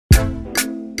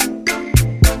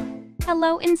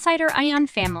Hello, Insider Ion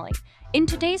family. In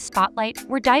today's spotlight,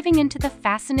 we're diving into the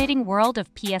fascinating world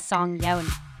of Pia Song-yeon,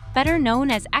 better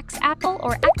known as Xapple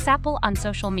or Xxapple on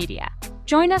social media.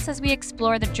 Join us as we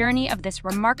explore the journey of this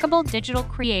remarkable digital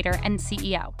creator and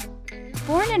CEO.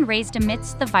 Born and raised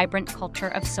amidst the vibrant culture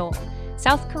of Seoul,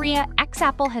 South Korea,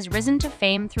 Xxapple has risen to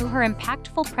fame through her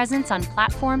impactful presence on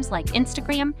platforms like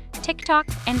Instagram, TikTok,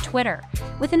 and Twitter.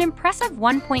 With an impressive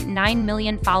 1.9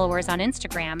 million followers on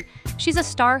Instagram, she's a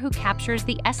star who captures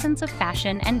the essence of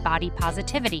fashion and body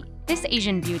positivity. This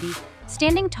Asian beauty,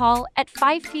 standing tall at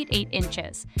 5 feet 8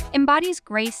 inches, embodies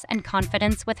grace and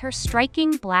confidence with her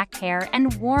striking black hair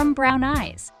and warm brown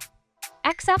eyes.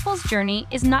 Xxapple's journey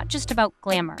is not just about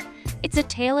glamour, it's a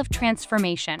tale of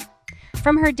transformation.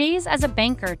 From her days as a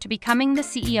banker to becoming the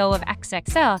CEO of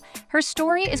Xxapple, her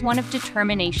story is one of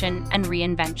determination and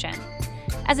reinvention.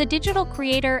 As a digital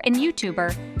creator and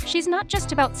YouTuber, she's not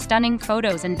just about stunning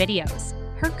photos and videos.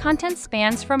 Her content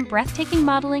spans from breathtaking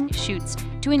modeling shoots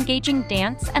to engaging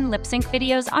dance and lip-sync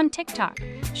videos on TikTok,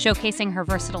 showcasing her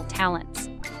versatile talents.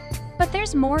 But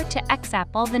there's more to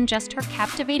Xxapple than just her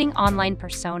captivating online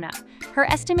persona. Her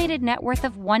estimated net worth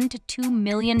of $1 to $2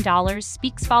 million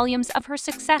speaks volumes of her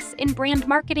success in brand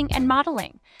marketing and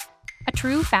modeling. A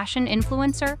true fashion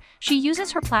influencer, she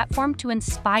uses her platform to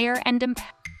inspire and empower.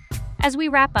 As we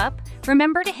wrap up,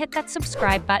 remember to hit that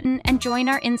subscribe button and join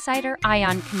our Insider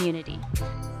Ion community.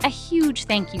 A huge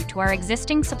thank you to our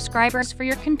existing subscribers for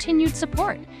your continued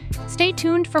support. Stay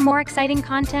tuned for more exciting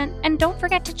content, and don't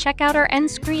forget to check out our end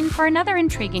screen for another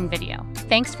intriguing video.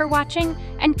 Thanks for watching,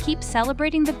 and keep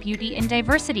celebrating the beauty and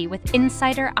diversity with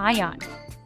Insider Ion.